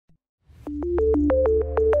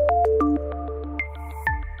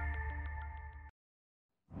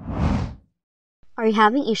Are you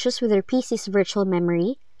having issues with your PC's virtual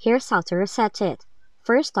memory? Here's how to reset it.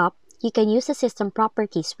 First up, you can use the System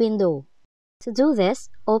Properties window. To do this,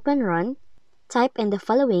 open Run, type in the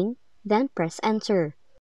following, then press Enter.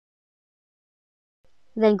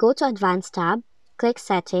 Then go to Advanced tab, click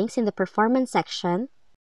Settings in the Performance section.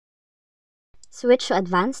 Switch to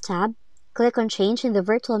Advanced tab, click on Change in the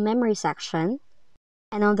Virtual Memory section.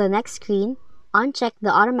 And on the next screen, uncheck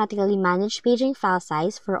the Automatically Manage Paging File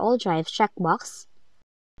Size for all drives checkbox,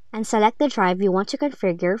 and select the drive you want to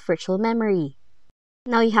configure virtual memory.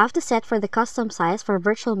 Now you have to set for the custom size for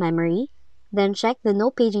virtual memory, then check the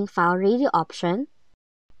No Paging File Radio option,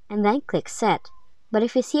 and then click Set. But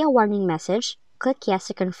if you see a warning message, click Yes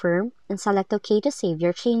to confirm and select OK to save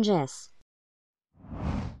your changes.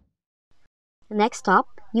 Next up,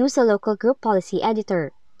 use the local group policy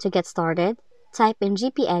editor. To get started, type in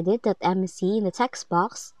gpedit.msc in the text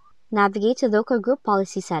box, navigate to Local Group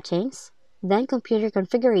Policy Settings, then Computer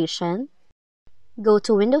Configuration, go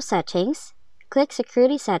to Windows Settings, click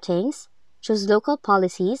Security Settings, choose Local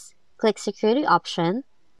Policies, click Security option,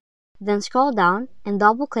 then scroll down and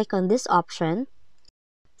double-click on this option,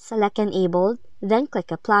 select Enabled, then click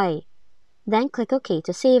Apply, then click OK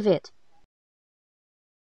to save it.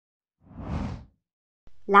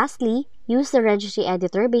 Lastly, use the registry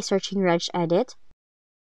editor by searching regedit.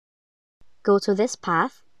 Go to this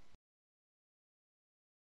path,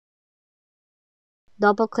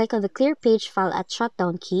 double-click on the Clear Page file at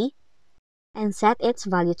Shutdown key, and set its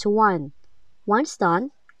value to 1. Once done,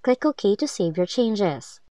 click OK to save your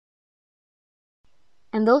changes.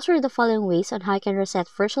 And those were the following ways on how you can reset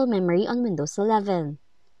virtual memory on Windows 11.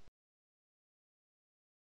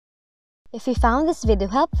 If you found this video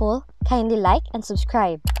helpful, kindly like and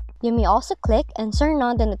subscribe. You may also click and turn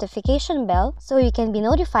on the notification bell so you can be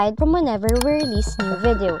notified from whenever we release new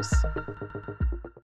videos.